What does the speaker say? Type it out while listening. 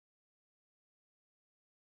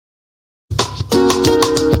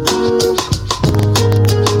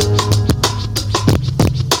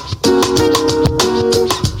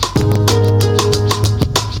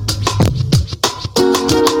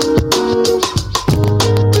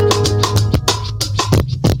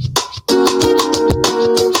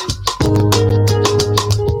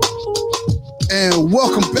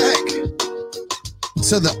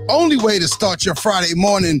to the only way to start your Friday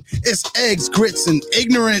morning. It's Eggs, Grits, and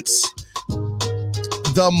Ignorance,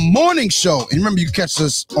 the morning show. And remember, you can catch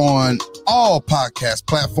us on all podcast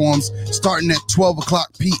platforms starting at 12 o'clock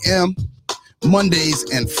p.m. Mondays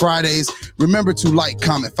and Fridays. Remember to like,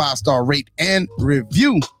 comment, 5-star rate, and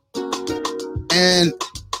review. And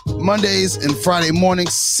Mondays and Friday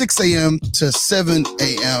mornings, 6 a.m. to 7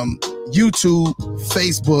 a.m. YouTube,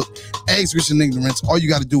 Facebook, Eggs, Grits, and Ignorance. All you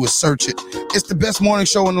got to do is search it. It's the best morning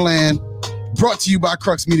show in the land. Brought to you by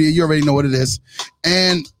Crux Media. You already know what it is.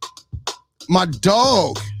 And my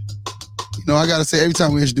dog, you know, I got to say every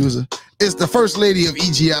time we introduce her, it's the first lady of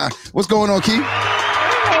EGI. What's going on, Key?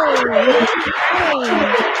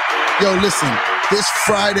 Yo, listen, this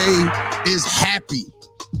Friday is happy.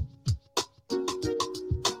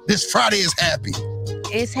 This Friday is happy.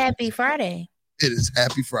 It's Happy Friday. It is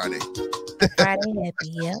Happy Friday. Friday happy,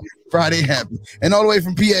 yeah. Friday happy. And all the way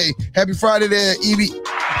from PA, happy Friday there, Evie.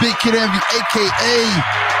 Big Kid Envy, a.k.a.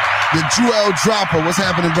 the Jewel Dropper. What's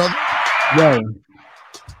happening, brother? Yo,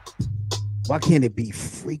 why can't it be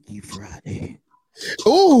Freaky Friday?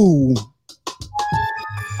 Ooh.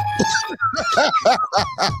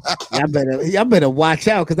 Y'all better watch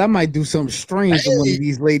out, because I might do something strange to one of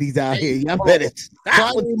these ladies out here. Y'all better stop.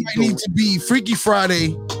 Friday might need to be Freaky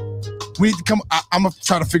Friday. We need to come. I'm gonna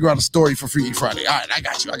try to figure out a story for Freaky Friday. All right, I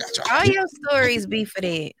got you. All your stories be for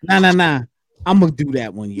that. Nah. I'm gonna do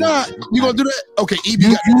that one. You gonna do that? Okay, EB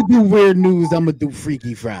you do weird news. I'm gonna do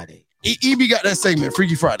Freaky Friday. EB got that segment,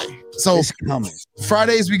 Freaky Friday. So it's coming.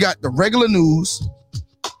 Fridays we got the regular news,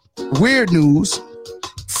 weird news,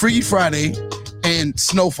 Freaky Friday, and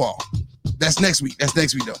Snowfall. That's next week. Though.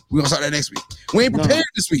 We're gonna start that next week. We ain't prepared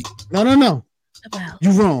this week. No.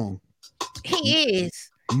 You wrong. He is.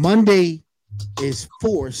 Monday is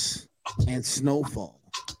Force and Snowfall.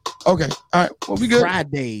 Okay. All right. Well, we good.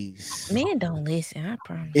 Fridays. Men don't listen, I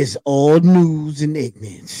promise. It's all news and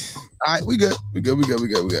ignorance. All right. We good. All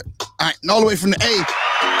right. And all the way from the A.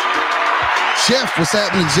 Jeff, what's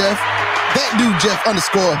happening, Jeff? That dude, Jeff _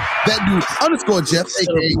 Jeff,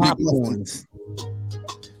 a.k.a.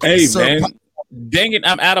 Hey, man. Dang it.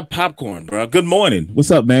 I'm out of popcorn, bro. Good morning. What's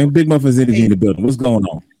up, man? Big Muffins Energy in the building. What's going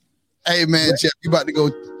on? Hey, man, Jeff, you about to go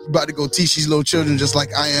teach these little children just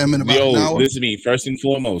like I am in about an hour? Listen to me. First and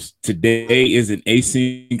foremost, today is an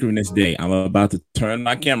asynchronous day. I'm about to turn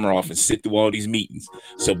my camera off and sit through all these meetings.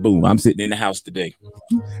 So, boom, I'm sitting in the house today.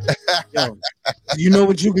 Yo, you know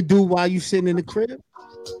what you could do while you sitting in the crib?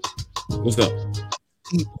 What's up?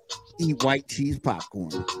 Eat white cheese popcorn.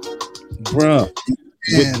 Bruh,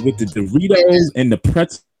 with the Doritos and the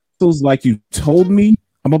pretzels like you told me,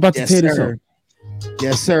 I'm about to tear this up.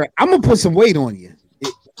 Yes, sir. I'm gonna put some weight on you.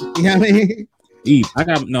 You know what I mean? I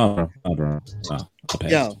got no, bro.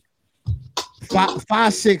 Yo,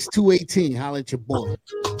 5'6", 218. Holla at your boy.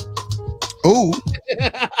 Ooh.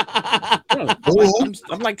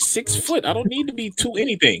 I'm like 6 foot. I don't need to be too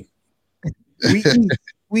anything.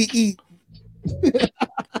 We eat.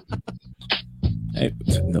 Hey,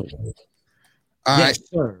 no. All right,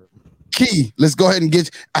 sir. Key, let's go ahead and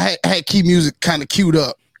get. I had Key music kind of queued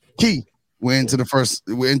up. Key. We're into the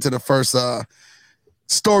first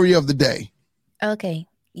story of the day. Okay,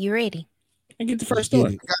 you ready? And get the first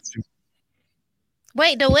story. Got you.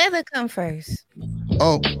 Wait, the weather come first.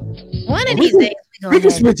 Oh, one of these days we can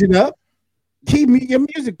switch it up. Keep your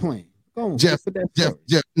music playing. Go on, Jeff.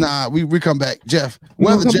 Nah, we come back. Jeff,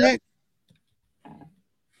 weather, Jeff. Back?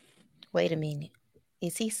 Wait a minute.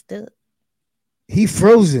 Is he stuck? He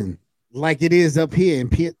frozen. Like it is up here in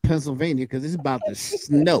Pennsylvania, because it's about to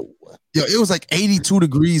snow. Yo, it was like 82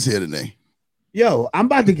 degrees here today. Yo, I'm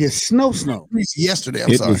about to get snow. Yesterday,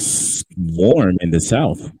 It was warm in the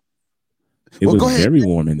South. It was very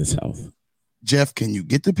warm in the South. Jeff, can you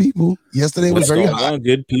get the people? Yesterday was very hot.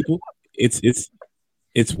 Good people. It's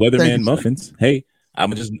Weatherman Muffins. Hey,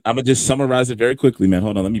 I'm gonna just summarize it very quickly, man.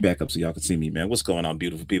 Hold on, let me back up so y'all can see me, man. What's going on,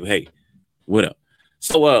 beautiful people? Hey, what up?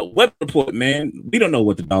 So, weather report, man. We don't know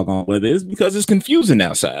what the doggone weather is because it's confusing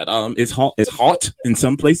outside. It's hot. It's hot in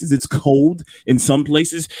some places. It's cold in some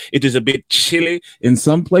places. It is a bit chilly in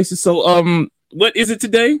some places. So, what is it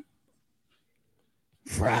today?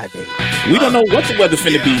 Friday. We don't know what the weather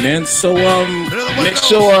finna be, man. So, make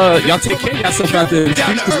sure y'all take care of yourself out there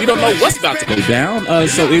because we don't know what's about to go down.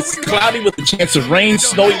 So it's cloudy with a chance of rain,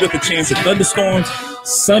 snowy with a chance of thunderstorms,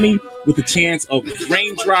 sunny with a chance of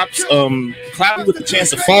raindrops, cloudy with a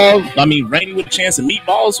chance of fog. Rainy with a chance of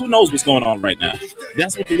meatballs. Who knows what's going on right now?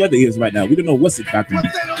 That's what the weather is right now. We don't know what's about to be.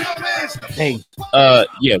 Hey,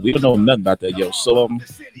 yeah, we don't know nothing about that, yo. So,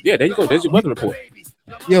 yeah, there you go. There's your weather report.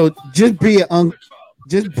 Yo, just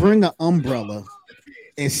bring an umbrella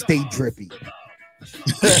and stay drippy.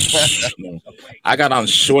 I got on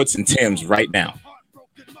shorts and Timbs right now.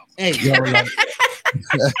 Hey, yo, like,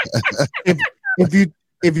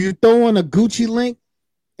 if you throw on a Gucci link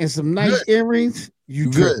and some nice earrings,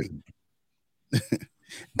 you good.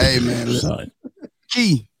 Hey man, Son.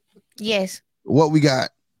 Key, Yes. what we got?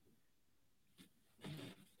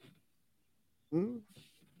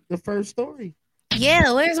 The first story.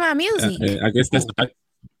 Yeah, where's my music? I guess that's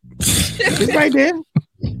It's right there.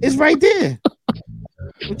 It's right there.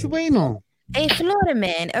 What you waiting on? A Florida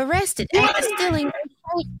man arrested after stealing.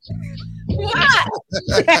 What?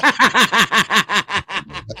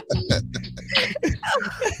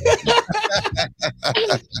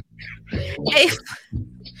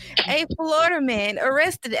 A Florida man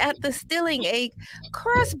arrested after stealing a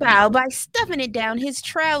crossbow by stuffing it down his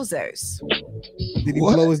trousers. Did he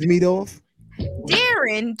blow his meat off?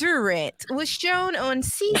 Darren Durant was shown on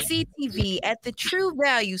CCTV at the True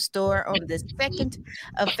Value store on the 2nd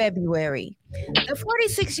of February. The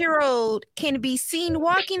 46-year-old can be seen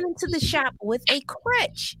walking into the shop with a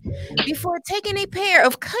crutch before taking a pair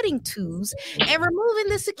of cutting tools and removing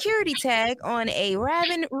the security tag on a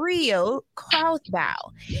Raven Rio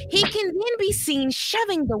crossbow. He can then be seen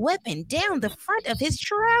shoving the weapon down the front of his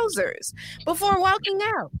trousers before walking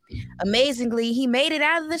out. Amazingly, he made it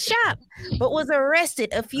out of the shop, but was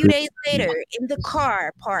arrested a few days later in the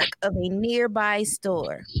car park of a nearby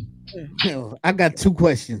store. Yo, I got two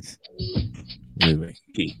questions. Wait,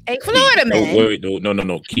 Key. A Florida man.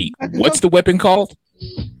 No, Key. What's the weapon called?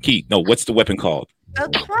 Key, no, what's the weapon called? A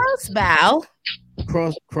crossbow.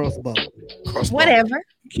 Crossbow. Whatever.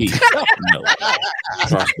 Key. No.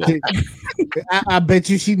 Crossbow. I bet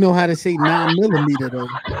you she know how to say 9mm though.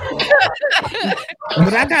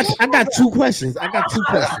 But I got two questions.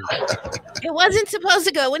 It wasn't supposed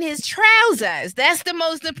to go in his trousers. That's the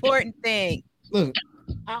most important thing. Look,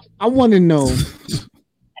 I want to know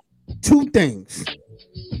two things.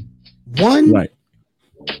 One, right.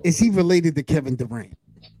 Is he related to Kevin Durant?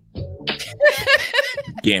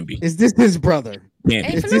 Gamby. Is this his brother?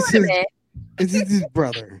 Gamby. Is this his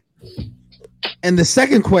brother? And the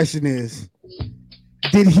second question is,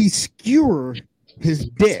 did he skewer his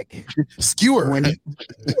dick? Skewer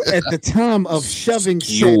at the time of shoving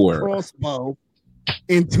said crossbow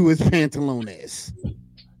into his pantalones.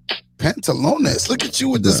 Pantalones. Look at you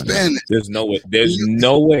with the Spanish. There's no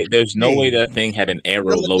way that thing had an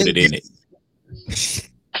arrow loaded in it.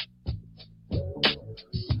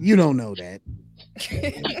 You don't know that.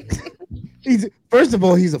 First of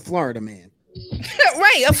all, he's a Florida man.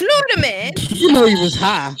 Right, a Florida man. You know he was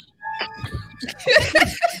high.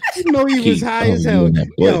 You know he was high as hell.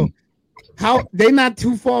 Yo, how they not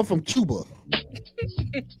too far from Cuba.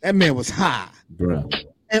 That man was high. Bro.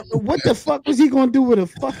 And what the fuck was he gonna do with a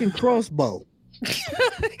fucking crossbow?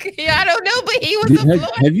 Yeah, I don't know, but he was a Florida.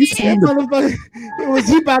 Have you seen was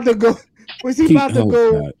he about to go? Was he about to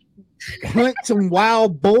go hunt some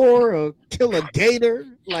wild boar or kill a gator?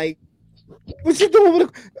 Like, what's he doing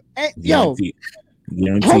with a guarantee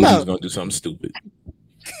he's gonna do something stupid.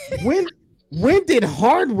 When did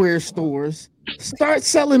hardware stores start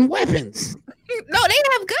selling weapons? No, they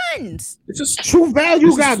have guns. It's just True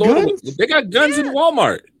Value got guns. They got guns in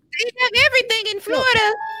Walmart. They have everything in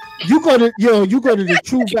Florida. You go to the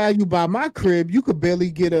True Value by my crib. You could barely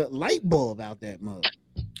get a light bulb out that mug.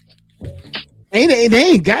 They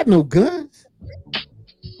ain't got no guns.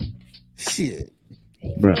 Shit,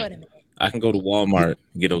 bro. I can go to Walmart,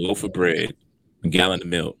 get a loaf of bread, a gallon of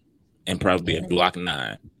milk, and probably a Glock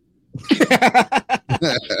 9.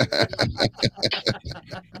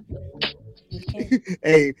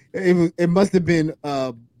 Hey, it must have been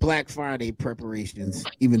Black Friday preparations,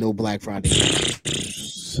 even though Black Friday.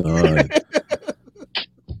 Son.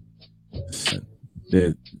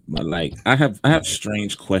 Like I have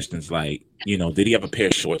strange questions. Like, you know, did he have a pair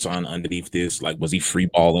of shorts on underneath this? Like, was he free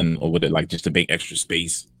balling, or was it like just to make extra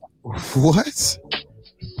space? What?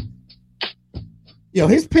 Yo,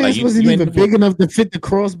 his pants wasn't even big enough to fit the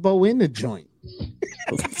crossbow in the joint.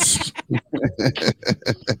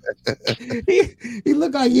 he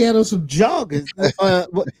looked like he had on some joggers.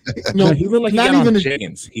 No, he looked like not even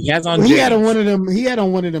jeggings. He has on. He had on one of them. He had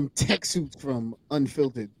on one of them tech suits from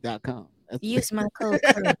unfiltered.com. Use my code.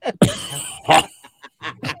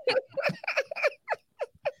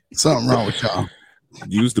 Something wrong with y'all.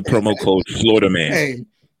 Use the promo code Florida Man.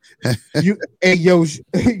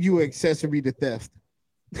 You accessory to theft.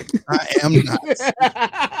 I am not.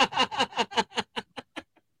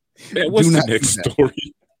 Man, what's the next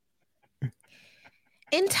story?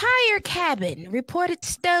 Entire cabin reported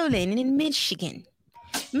stolen in Michigan.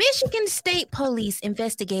 Michigan State Police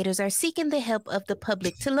investigators are seeking the help of the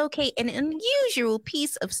public to locate an unusual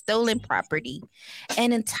piece of stolen property,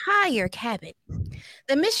 an entire cabin.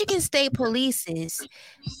 The Michigan State Police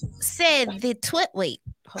said wait,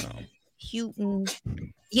 hold on.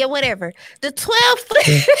 Whatever. The 12-foot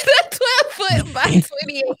the 12-foot by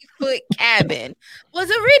 28-foot cabin was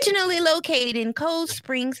originally located in Cold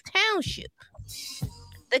Springs Township.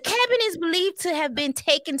 The cabin is believed to have been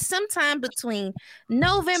taken sometime between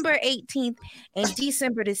November 18th and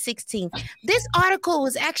December the 16th. This article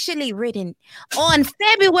was actually written on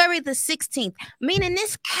February the 16th, meaning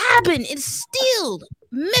this cabin is still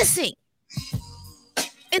missing.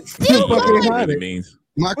 It's still fucking gone. hide it. Means.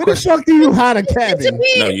 What the fuck do you hide a cabin?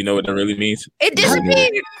 No, you know what that really means? It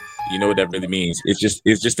disappeared. You know what that really means? It's just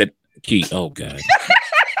that key. Oh God.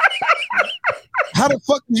 How the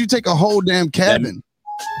fuck did you take a whole damn cabin?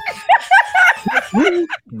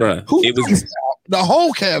 Bruh, it was the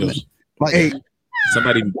whole cabin. Like, Hey,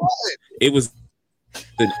 somebody. It was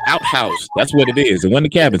the outhouse. That's what it is. It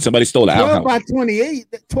wasn't the cabin. Somebody stole the 12 outhouse. by 28.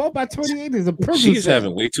 12 by 28 is a prison She's cell.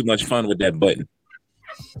 having way too much fun with that button.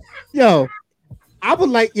 Yo, I would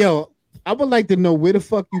like to know where the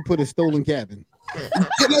fuck you put a stolen cabin.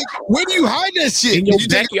 like, where do you hide that shit? In your Did you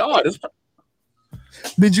take- backyard.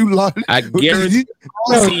 Did you lock it? I guarantee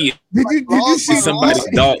Did you see somebody's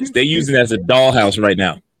dog. They use it as a dollhouse right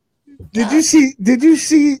now. Did you see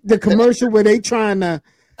the commercial where they trying to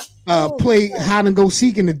play hide and go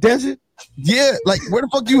seek in the desert? Yeah, like where the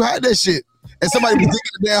fuck you hide that shit? And somebody was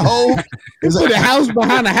digging that hole. It's It's put like, a house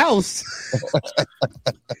behind a house.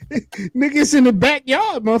 Niggas in the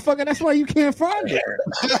backyard, motherfucker. That's why you can't find it.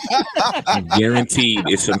 Guaranteed,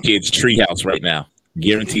 it's some kid's treehouse right now.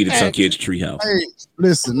 Guaranteed, it's some kid's treehouse. hey,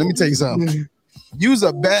 listen, let me tell you something. You's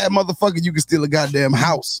a bad motherfucker. You can steal a goddamn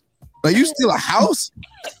house. Like you steal a house?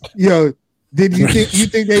 Yo, did you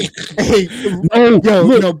think they? Hey, yo,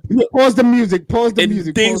 pause the music. Pause the And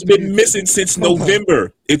music. things Pause the been music. missing since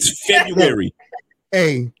November. It's February.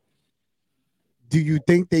 Hey, do you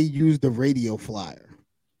think they used the radio flyer?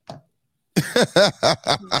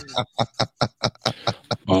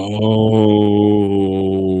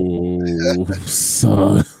 Oh,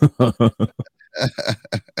 son.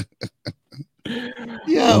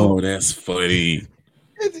 Yo, Oh, that's funny.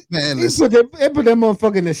 Man, they listen, put that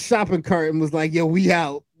motherfucker in the shopping cart and was like, "Yo, we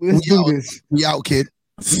out. Let's We do out. this." we out, kid.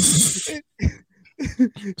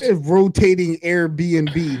 It's rotating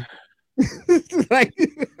Airbnb. Like,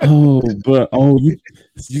 Oh, but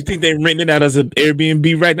you think they renting it out as an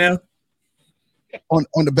Airbnb right now? On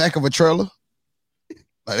the back of a trailer.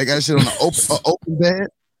 Like they got shit on an open bed.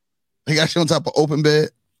 They got shit on top of open bed.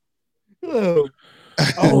 oh,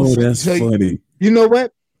 Oh, that's so funny. you know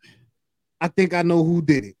what? I think I know who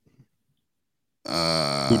did it.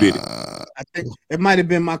 Who did it? I think it might have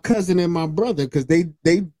been my cousin and my brother because they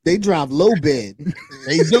drive low bed.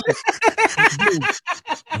 They do.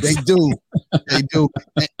 They do. They do.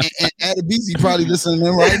 And Adebisi probably listening to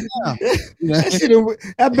them right now. That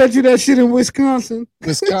shit I bet you that shit in Wisconsin.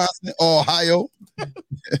 Wisconsin, Ohio.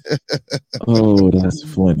 Oh, that's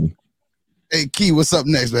funny. Hey, Key, what's up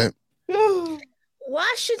next, man?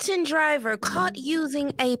 Washington driver caught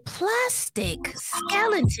using a plastic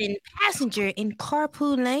skeleton passenger in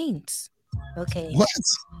carpool lanes. Okay. What?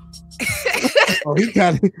 Oh, he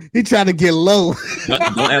tried to get low. Don't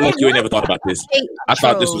act like you ain't never thought about this. I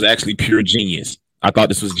thought this was actually pure genius. I thought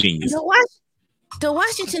this was genius. The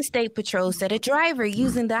Washington State Patrol said a driver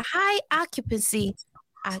using the high occupancy,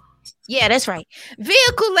 yeah, that's right,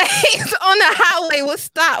 vehicle lanes on the highway was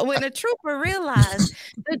stopped when a trooper realized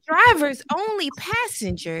the driver's only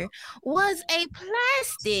passenger was a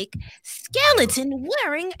plastic skeleton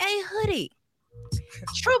wearing a hoodie.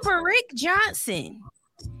 Trooper Rick Johnson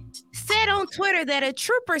said on Twitter that a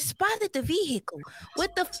trooper spotted the vehicle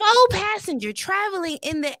with the full passenger traveling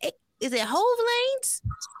in the, is it Hove lanes?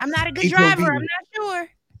 I'm not a good driver. I'm not sure.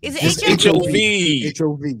 Is it HOV?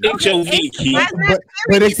 HOV, Keith.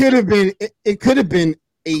 But it could have been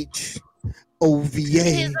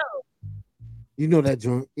HOVA. You know that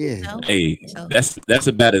joint, yeah. No? Hey, that's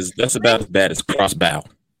about as bad as cross bow.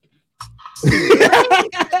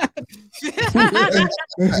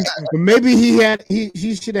 Maybe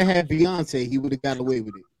he should have had Beyonce. He would have got away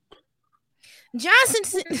with it.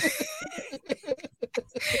 Johnson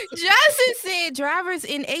said drivers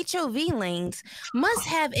in HOV lanes must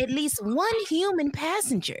have at least one human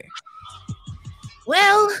passenger.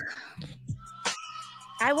 Well,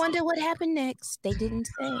 I wonder what happened next. They didn't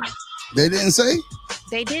say. They didn't say?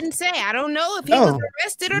 They didn't say. I don't know if he was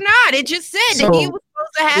arrested or not. It just said that he was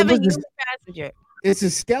supposed to have a human passenger. It's a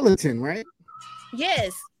skeleton, right?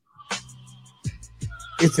 Yes.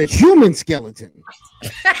 It's a human skeleton.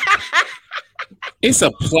 It's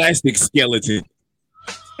a plastic skeleton.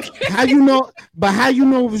 How you know? But how you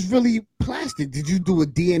know it was really plastic? Did you do a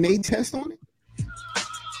DNA test on it?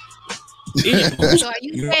 So are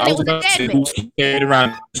you saying it was a dead man? Who's carried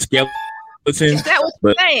around skeletons? Is that what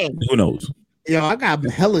you're saying? Who knows? Yo, I got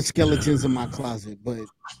hella skeletons in my closet, but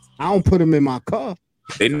I don't put them in my car.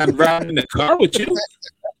 They not riding in the car with you.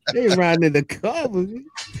 They ain't riding in the car with me.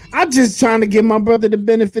 I'm just trying to give my brother the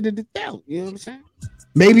benefit of the doubt. You know what I'm saying?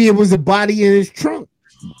 Maybe it was a body in his trunk,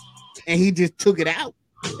 and he just took it out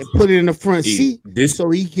and put it in the front seat so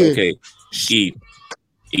he could. Okay, eat.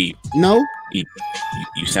 No, eat.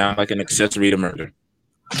 You sound like an accessory to murder.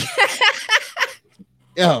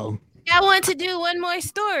 Yo. I want to do one more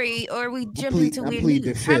story, or we jump into weird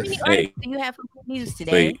news. How many articles do you have for weird news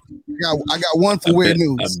today? I got one for weird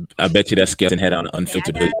news. I bet you that skeleton had on an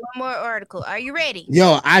unfiltered hoodie. One more article. Are you ready?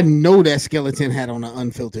 Yo, I know that skeleton had on an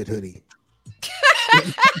unfiltered hoodie.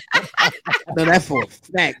 No, that's for a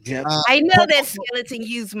fact, Jeff. I know that skeleton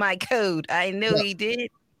used my code. I know he did.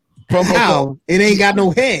 How? It ain't got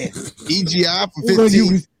no head. EGI for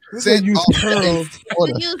 15. Said use pearls.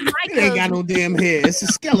 It ain't got no damn hair. It's a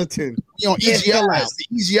skeleton. You know, EGI. It's the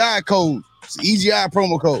EGI code. It's the EGI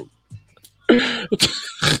promo code.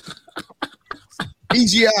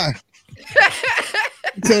 EGI.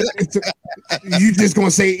 You just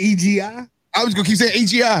gonna say EGI? I was gonna keep saying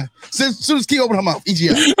EGI. Soon as Key open her mouth,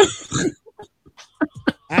 EGI.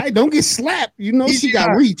 All right, don't get slapped. You know she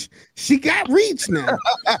got reach. She got reach now.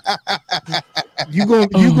 You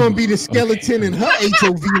gonna be the skeleton in her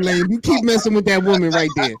HOV lane. You keep messing with that woman right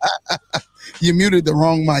there. You muted the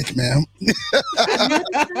wrong mic, ma'am.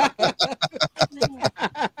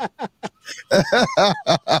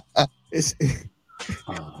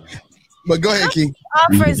 But go ahead, Key.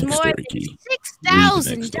 Offers more than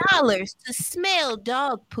 $6,000 to smell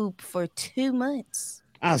dog poop for 2 months.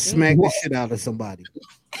 I'll smack the shit out of somebody.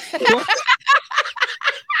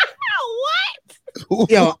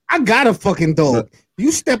 What? Yo, I got a fucking dog.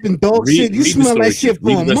 You step in dog shit, you smell that shit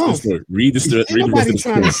for a month. Read the story. Ain't nobody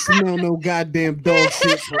trying to smell no goddamn dog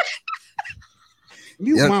shit.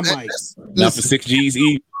 Mute my mic. Not for 6 G's,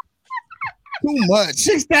 E. Too much.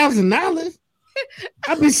 $6,000.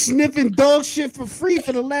 I've been sniffing dog shit for free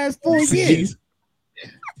for the last 4 years.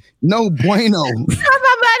 No bueno. I'm about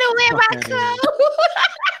to wear my coat.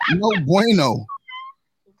 No bueno.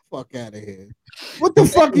 Fuck out of here. What the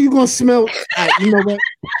fuck are you gonna smell? Right, you know what?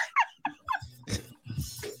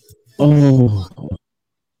 Oh.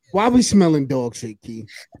 Why we smelling dog shit, Key?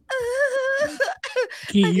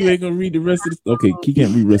 Key, you ain't gonna read the rest of the Okay, Key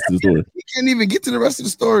can't read the rest of the story. He can't even get to the rest of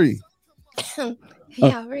the story.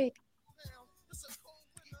 Yeah, Rick.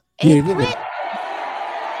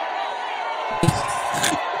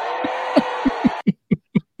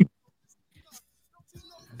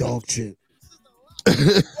 Dog shit.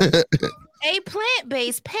 A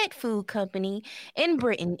plant-based pet food company in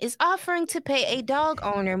Britain is offering to pay a dog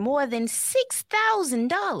owner more than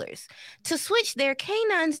 $6,000 to switch their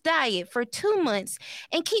canine's diet for 2 months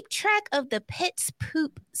and keep track of the pet's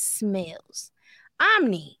poop smells.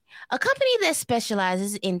 Omni, a company that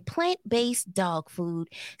specializes in plant-based dog food,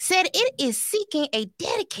 said it is seeking a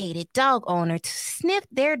dedicated dog owner to sniff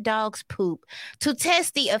their dog's poop to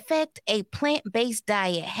test the effect a plant-based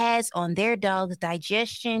diet has on their dog's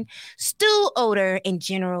digestion, stool odor, and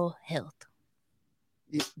general health.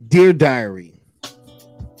 Dear Diary.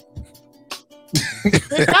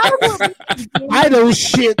 Fido's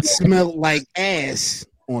shit smelled like ass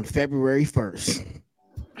on February 1st.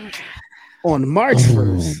 On March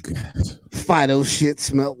 1st, Fido's shit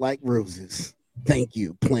smelled like roses. Thank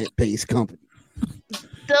you, plant-based company.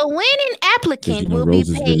 The winning applicant will be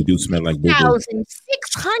paid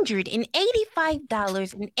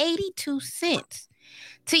 $1,685.82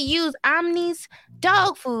 to use Omni's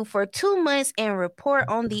dog food for 2 months and report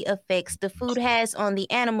on the effects the food has on the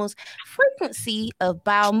animal's frequency of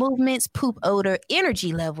bowel movements, poop odor,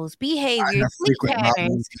 energy levels, behavior, sleep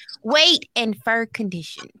patterns, weight, and fur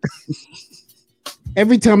conditions.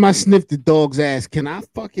 Every time I sniff the dog's ass, can I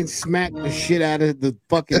fucking smack the shit out of the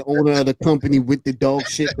fucking owner of the company with the dog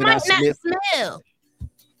shit that I sniff? Smell.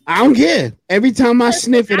 I don't care. Every time I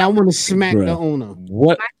sniff it, I want to smack the owner.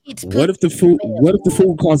 What if the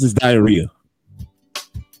food causes diarrhea?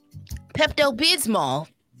 Pepto-Bismol.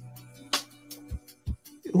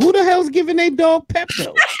 Who the hell's giving their dog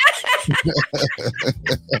Pepto?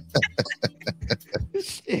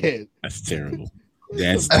 Shit. That's terrible.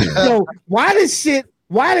 That's terrible. Yo, why does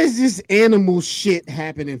this animal shit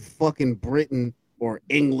happen in fucking Britain or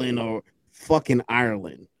England or fucking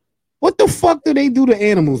Ireland? What the fuck do they do to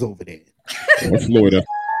animals over there? Or Florida.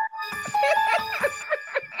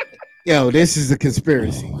 Yo, this is a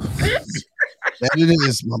conspiracy. That it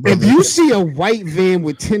is, my brother. If you see a white van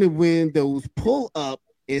with tinted windows, pull up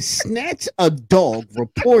and snatch a dog,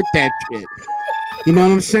 report that shit. You know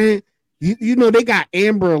what I'm saying? You know they got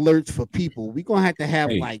Amber Alerts for people. We gonna have to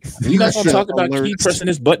have like. You not gonna talk about Key pressing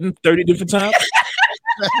this button 30 different times?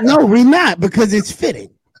 No, we not because it's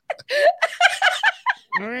fitting.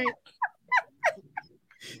 All right.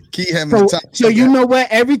 Key having so you know what?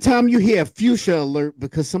 Every time you hear a fuchsia alert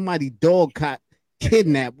because somebody dog caught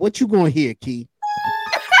kidnapped, what you gonna hear, Key?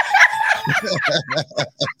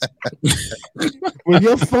 When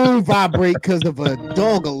your phone vibrate because of a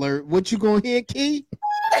dog alert, what you gonna hear, Key?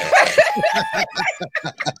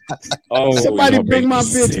 Somebody bring my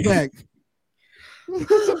bitch back.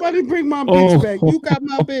 Somebody bring my bitch back. You got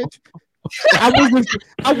my bitch. I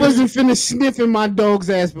wasn't finna sniffing my dog's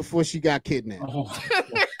ass before she got kidnapped.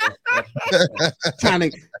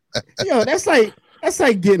 Yo, that's like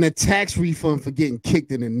getting a tax refund for getting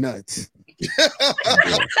kicked in the nuts.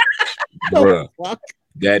 Bruh,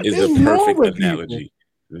 that is a perfect analogy.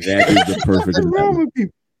 That is the perfect analogy.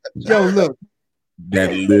 Yo, look.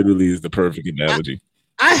 That literally is the perfect analogy.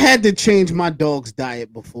 I had to change my dog's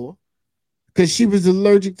diet before because she was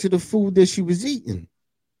allergic to the food that she was eating.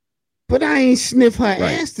 But I ain't sniff her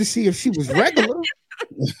ass to see if she was regular.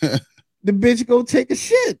 The bitch go take a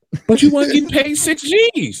shit. But you want to get paid 6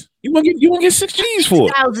 G's. You want to get 6 G's for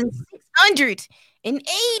it.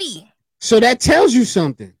 1,680. So that tells you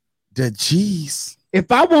something. The G's.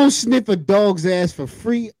 If I won't sniff a dog's ass for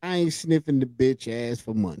free, I ain't sniffing the bitch ass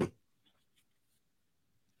for money.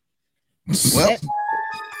 Well,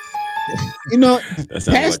 you know,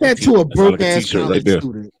 pass that to a broke ass college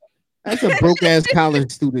student. That's a broke ass college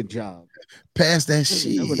student job. Pass that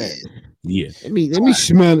shit. Yeah. Let me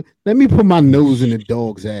smell. Let me put my nose in the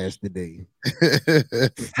dog's ass today.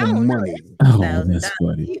 For money. Oh, that's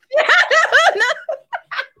funny.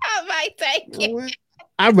 I might take it.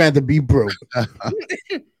 I'd rather be broke. I'd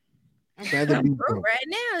rather be broke broke right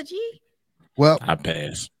now, G. Well, I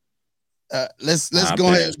pass. Let's go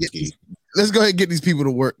ahead and get these. Let's go ahead and get these people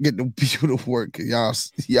to work. Get the people to work, y'all.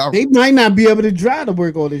 They might not be able to drive to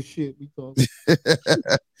work all this shit. I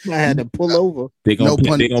had to pull over. They gonna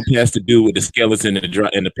pass the dude with the skeleton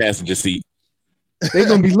in the passenger seat. They're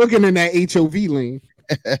gonna be looking in that HOV lane.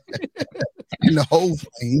 In the whole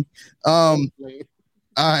thing. All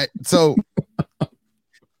right, so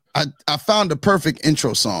I found the perfect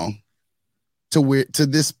intro song to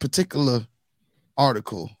this particular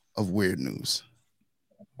article of Weird News.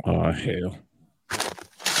 Oh hell.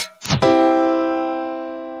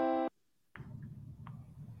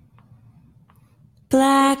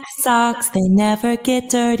 Black socks, they never get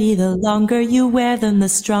dirty. The longer you wear them, the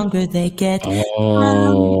stronger they get.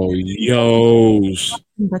 Oh, yos.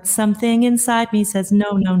 But something inside me says,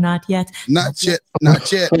 no, not yet. Not yet.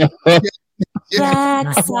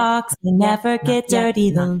 Black socks, they never get dirty.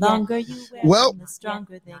 The longer you wear them, the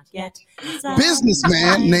stronger they get.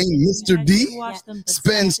 Businessman named Mr. D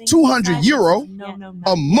spends €200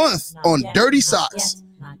 a month on dirty socks,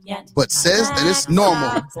 but says that it's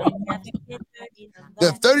normal.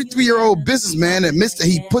 The 33-year-old businessman admits that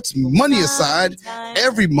he puts money aside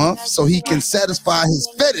every month so he can satisfy his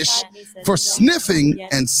fetish for sniffing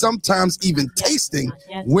and sometimes even tasting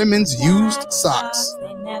women's used socks.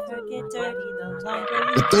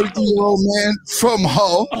 The 33-year-old man from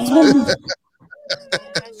Hull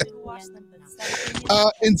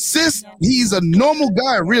insists he's a normal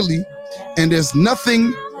guy, really, and there's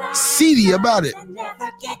nothing seedy about it.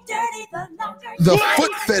 The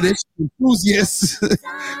foot fetish enthusiast,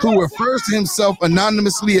 who refers to himself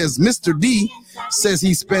anonymously as Mr. D, says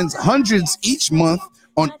he spends hundreds each month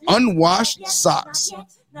on unwashed socks.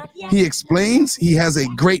 He explains he has a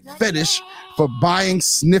great fetish for buying,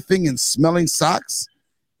 sniffing, and smelling socks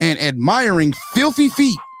and admiring filthy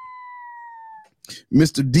feet.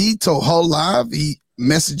 Mr. D told Hull Live he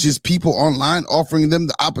messages people online offering them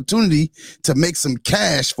the opportunity to make some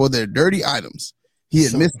cash for their dirty items. He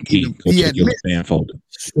admits he admits folder.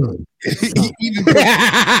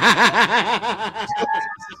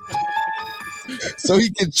 So he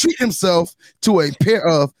can treat himself to a pair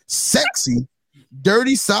of sexy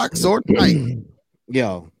dirty socks or tight.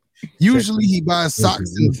 Yo. Usually he buys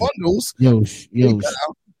socks in bundles. Yo.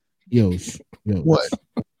 What?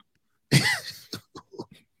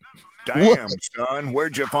 Damn, son,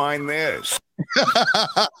 where'd you find this?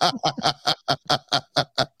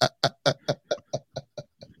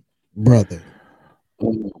 Brother.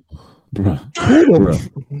 Bruh. Who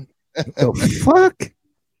the fuck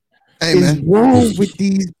Hey, is man. wrong with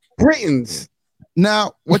these Britons?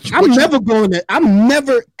 Now, I'm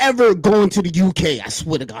never ever going to the UK. I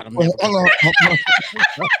swear to God, I'm never.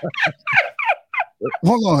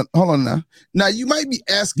 Hold on now. Now you might be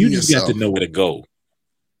asking You just yourself. got to know where to go.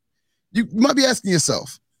 You might be asking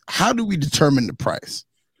yourself, how do we determine the price?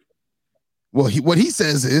 Well, what he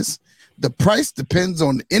says is the price depends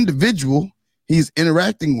on the individual he's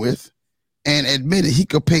interacting with, and admitted he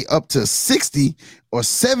could pay up to 60 or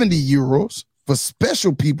 70 euros for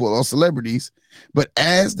special people or celebrities, but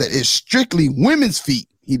adds that it's strictly women's feet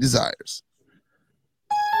he desires.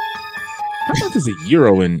 How much is a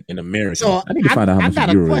euro in America? So I need to find out how much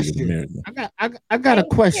a euro is in America. I got a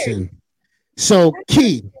question. So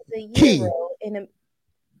Key.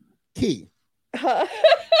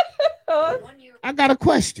 I got a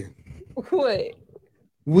question. What?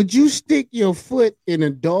 Would you stick your foot in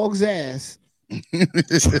a dog's ass so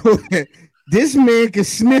that this man can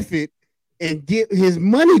sniff it and get his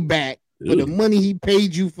money back for the money he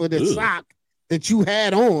paid you for the sock that you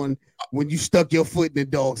had on when you stuck your foot in the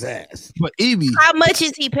dog's ass? But Evie, how much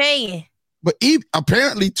is he paying? But Evie,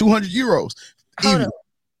 apparently 200 euros. Hold on.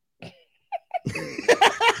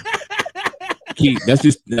 Key, that's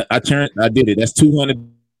just I did it. That's 200.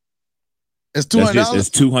 That's $200. That's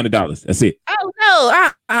 $200. That's it. Oh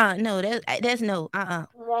no, no, that's no.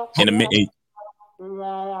 In a minute. Hey, hold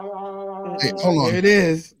on. There it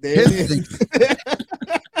is. There it is.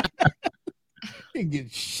 You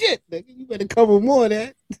get shit, nigga. You better cover more of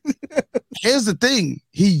that. Here's the thing.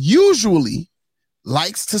 He usually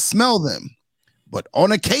likes to smell them, but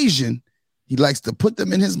on occasion, he likes to put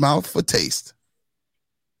them in his mouth for taste.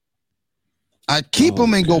 I keep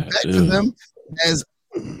them and go back to them as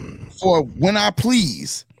for when I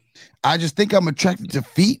please. I just think I'm attracted to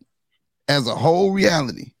feet as a whole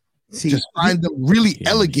reality. See, just find them really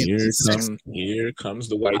elegant. Here comes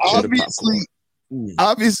the white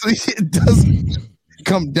Obviously, it doesn't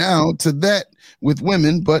come down to that with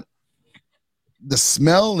women, but the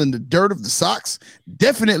smell and the dirt of the socks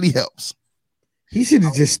definitely helps. He should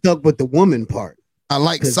have just stuck with the woman part. I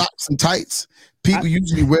like socks and tights. People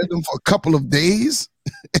usually wear them for a couple of days,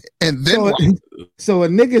 and then so a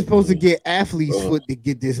nigga is supposed to get athlete's foot to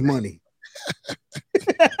get this money.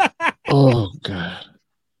 Oh God!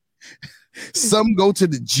 Some go to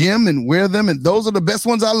the gym and wear them, and those are the best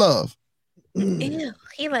ones I love. Ew,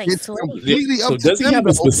 he likes completely so up does to he them. have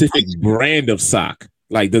a specific brand of sock?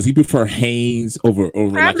 Like, does he prefer Hanes over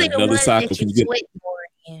probably like another sock? That you sweat more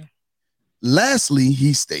in. Lastly,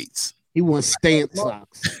 he states he wants stamp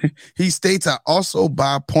socks. He states, I also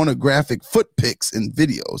buy pornographic foot pics and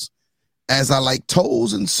videos, as I like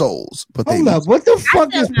toes and soles. But hold up, what the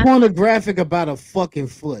fuck is pornographic about a fucking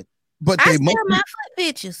foot? But I sell my foot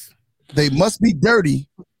pictures. They must be dirty.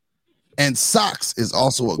 And socks is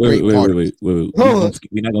also a great part. Wait. We're not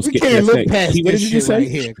gonna skip can't look past what this did you shit say? right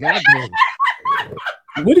here. God damn it.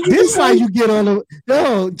 What did you This say? why you get on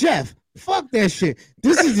the Jeff. Fuck that shit.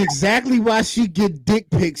 This is exactly why she get dick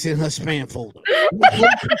pics in her spam folder.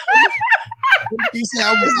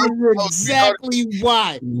 Exactly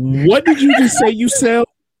why. What did you just say you sell?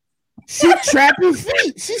 She trapping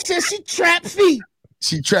feet. She said she trap feet.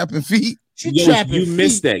 She trapping feet. You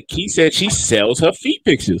missed that. Key said she sells her feet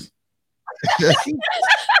pictures. She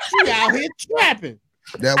out here trapping.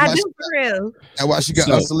 I do for real. That's why she got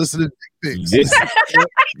unsolicited dick pics.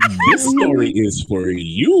 This story is for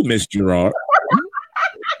you, Miss Gerard.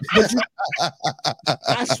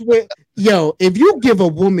 I swear, yo, if you give a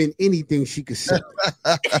woman anything, she could sell.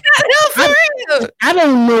 I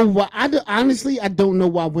don't know why. Honestly, I don't know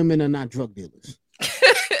why women are not drug dealers.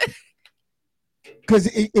 Because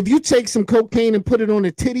if you take some cocaine and put it on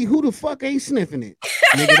a titty, who the fuck ain't sniffing it?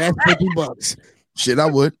 Nigga, that's $50. Shit, I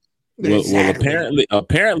would. Well,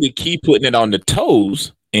 apparently, keep putting it on the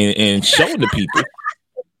toes and showing the people.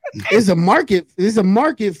 There's a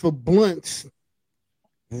market for blunts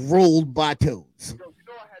rolled by toes.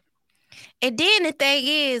 And then the thing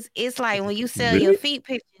is, it's like when you sell your feet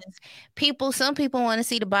pictures, some people want to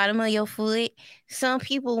see the bottom of your foot. Some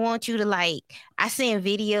people want you to I send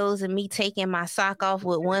videos of me taking my sock off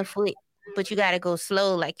with one foot, but you got to go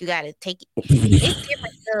slow. Like you got to take it. It's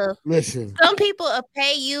different stuff. Listen. Some people will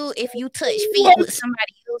pay you if you touch feet with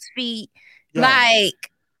somebody else's feet. Yo,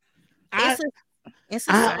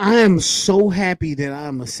 I am so happy that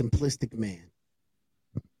I'm a simplistic man.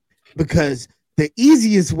 Because the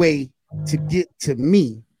easiest way to get to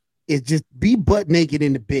me is just be butt naked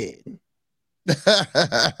in the bed.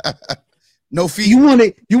 No feet. You want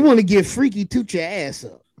to get freaky, toot your ass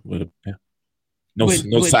up. No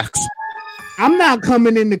socks. I'm not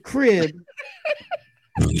coming in the crib.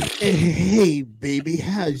 Hey, baby,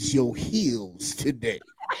 how's your heels today?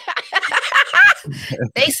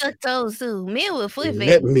 They suck toes too. Men with foot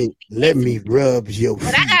Let fetish. me rub your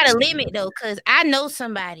But feet. I got a limit though, because I know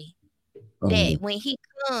somebody that when he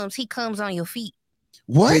comes on your feet.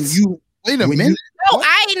 What? Wait a minute. No,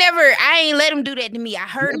 I ain't let him do that to me. I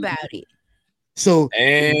heard about it. So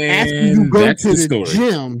after you go to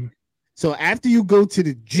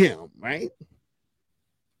the gym, right?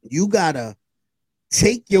 You gotta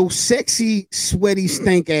take your sexy, sweaty,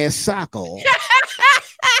 stank ass sock off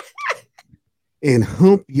and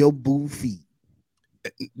hump your boo feet.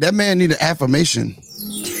 That man need an affirmation.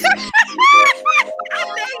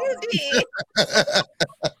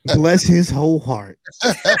 Bless his whole heart.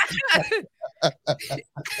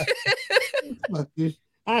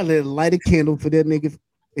 I light a candle for that nigga.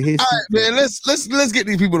 All right, man. Let's get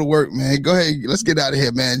these people to work, man. Go ahead. Let's get out of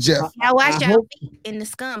here, man. Jeff. Now wash your feet in the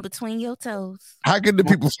scum between your toes. How can the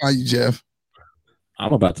people find you, Jeff?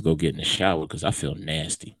 I'm about to go get in the shower because I feel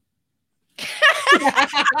nasty.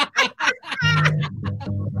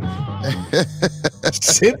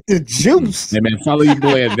 Sip the juice. Hey man, follow your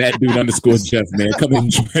boy at @that_Jeff, man. Come and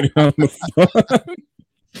join it on the phone.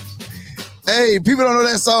 Hey, people don't know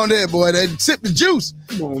that song there, boy. They sip the juice.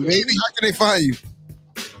 Come on, baby. How can they find you?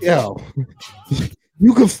 Yo,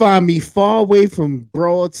 you can find me far away from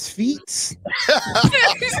Broad's feet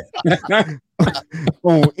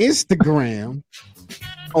on Instagram,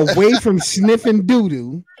 away from sniffing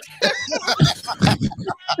doo-doo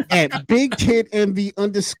at Big Kid Envy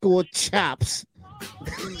 _chops.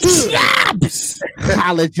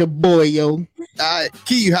 Holla at your boy, yo. All right,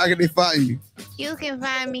 Key, how can they find you? You can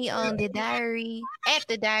find me on the diary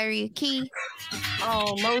of Key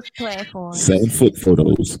on most platforms. 7 foot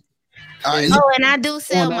photos. And I do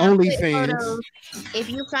sell my OnlyFans. photos. If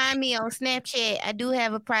you find me on Snapchat, I do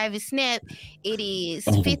have a private snap. It is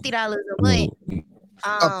 $50 a month. You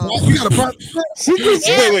got a private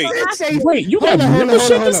snap? Wait, you got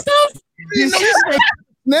membership and stuff?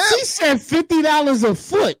 She said $50 a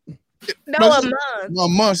foot. No, a month. No, a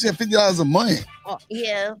month. She said $50 a month.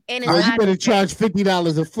 Yeah, and you better charge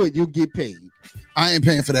 $50 a foot. You'll get paid. I ain't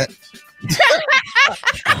paying for that.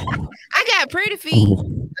 I got pretty feet. Hey,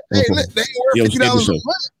 they ain't worth $50 a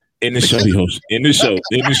month. In the show, In the show.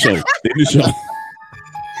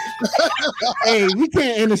 Hey, we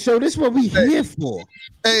can't end the show. This is what we here for.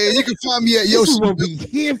 Hey, you can find me at Yoshi. This is what we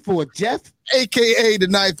here for, Jeff. AKA the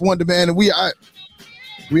Ninth Wonder Man, and we are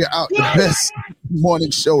out the best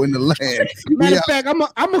morning show in the land. Matter of fact, I'm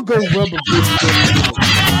gonna go rub a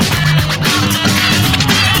bitch.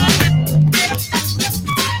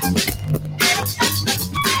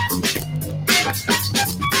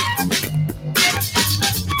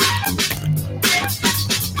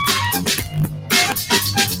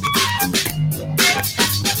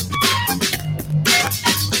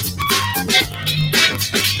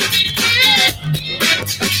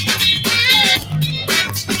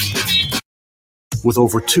 With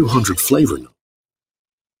over 200 flavor notes.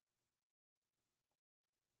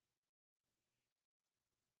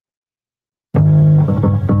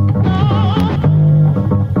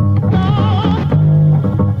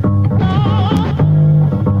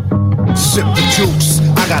 Sip the juice,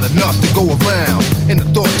 I got enough to go around, and the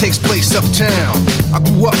thought takes place uptown. I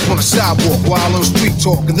grew up on the sidewalk while on street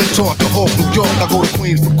talk, and then taught to Hawk, New York. I go to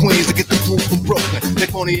Queens for Queens to get the food from Brooklyn. They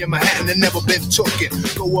pony in Manhattan and never been tookin'.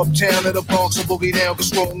 Go uptown to the Bronx and boogie down, get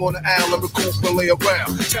strong on the island, recoup and lay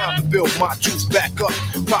around. Time to build my juice back up,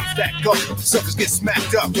 pop stack up. Suckers get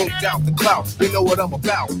smacked up, don't doubt the clout. They know what I'm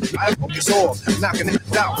about. I focus off, knocking it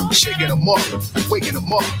out, shaking them up, waking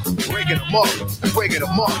them up, breaking them up, breaking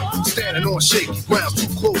them up. Standing on shaky ground, too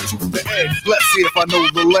close to the edge. Let's see if I know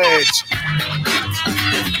the ledge.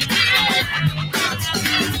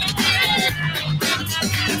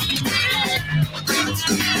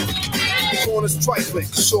 Corners trifling,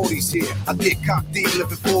 shorties here. I get cocked deep,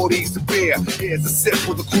 living 40s to beer. Here's a sip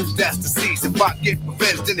for the crew that's deceased. If I get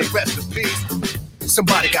revenge, then they rest in peace.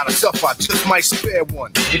 Somebody got a tough, I just might spare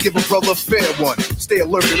one and give a brother a fair one. Stay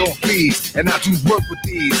alerted on fees, and I do work with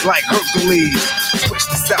these like Hercules. Switch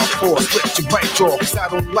to southpaw, split your right jaw, cause I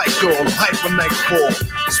don't like y'all. I'm hyper nightfall.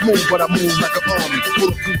 Smooth, but I move like an army. Pull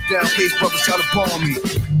a group down, case brothers try to bomb me.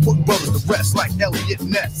 Putting brothers to rest like Elliot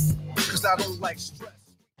Ness, cause I don't like stress.